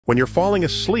When you're falling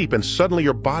asleep and suddenly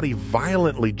your body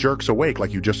violently jerks awake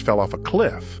like you just fell off a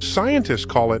cliff, scientists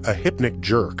call it a hypnic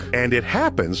jerk. And it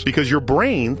happens because your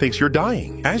brain thinks you're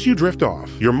dying. As you drift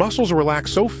off, your muscles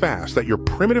relax so fast that your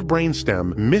primitive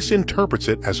brainstem misinterprets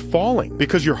it as falling,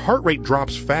 because your heart rate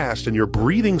drops fast and your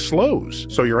breathing slows.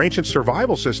 So your ancient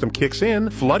survival system kicks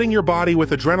in, flooding your body with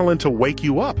adrenaline to wake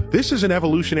you up. This is an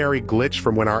evolutionary glitch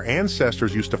from when our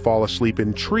ancestors used to fall asleep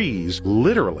in trees,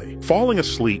 literally. Falling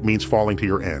asleep means falling to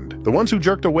your end. The ones who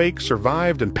jerked awake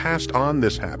survived and passed on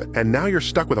this habit, and now you're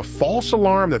stuck with a false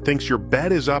alarm that thinks your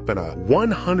bed is up in a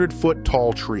 100-foot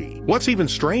tall tree. What's even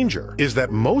stranger is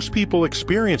that most people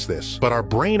experience this, but our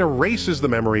brain erases the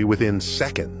memory within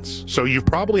seconds. So you've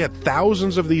probably had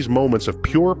thousands of these moments of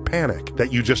pure panic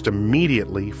that you just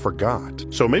immediately forgot.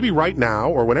 So maybe right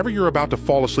now, or whenever you're about to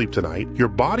fall asleep tonight, your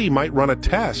body might run a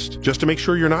test just to make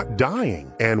sure you're not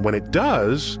dying. And when it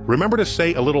does, remember to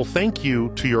say a little thank you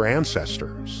to your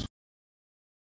ancestor.